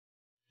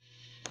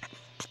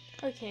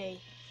Okay.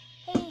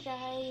 Hey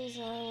guys,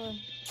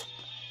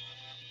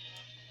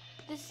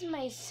 this is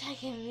my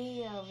second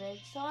video of it.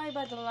 Sorry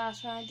about the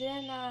last one. I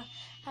didn't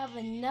have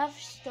enough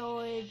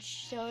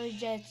storage, so I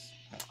just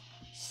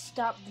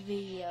stopped the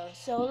video.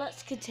 So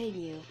let's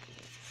continue.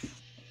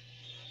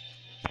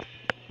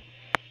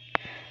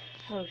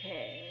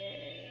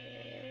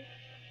 Okay.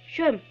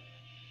 Swim.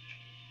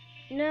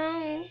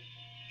 No.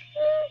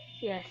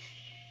 Yes.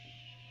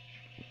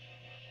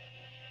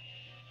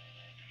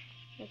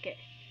 Okay.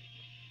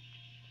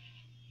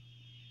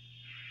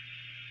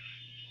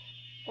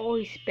 Oh,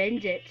 he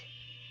spins it.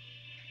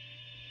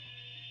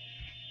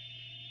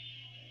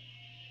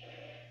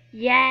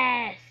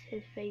 Yes!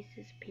 His face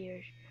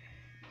disappears.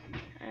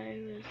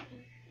 I'm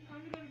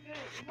gonna go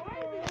to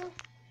bed.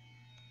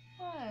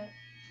 What?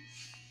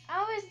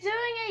 I was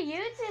doing a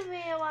YouTube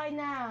video right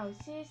now.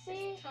 See?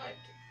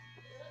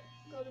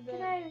 Go to bed.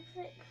 Can I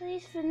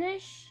please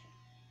finish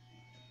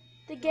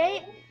the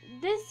game?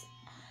 This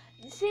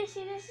this is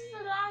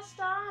the last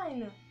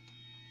time.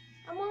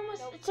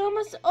 It's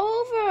almost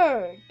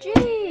over. Jeez. The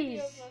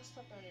video's messed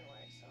up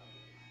anyway, so.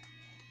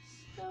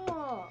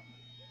 Stop.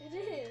 It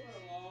is.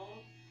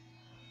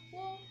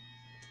 Well,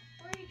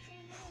 where you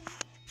came in.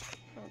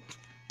 Oh.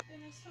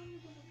 And it's time to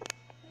go to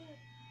bed.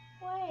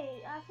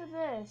 Wait, after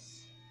this.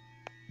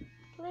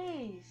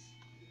 Please.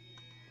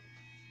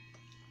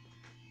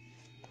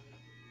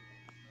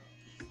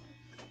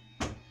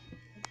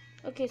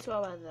 Okay, so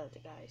I'll end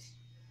that, guys.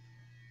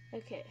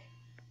 Okay.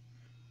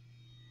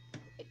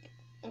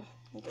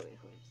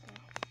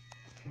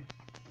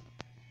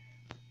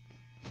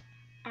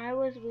 I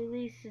was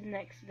released the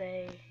next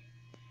day.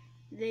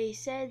 They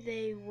said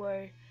they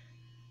were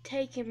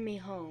taking me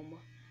home,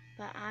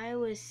 but I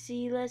was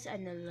sealess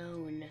and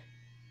alone.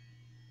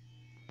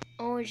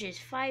 Orange is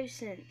 5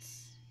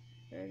 cents.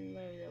 And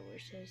whatever that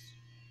word says.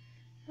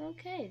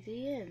 Okay,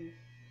 the end.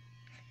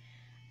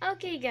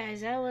 Okay,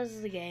 guys, that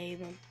was the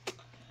game.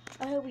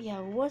 I hope you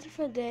have a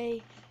wonderful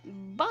day.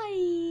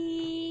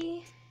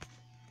 Bye!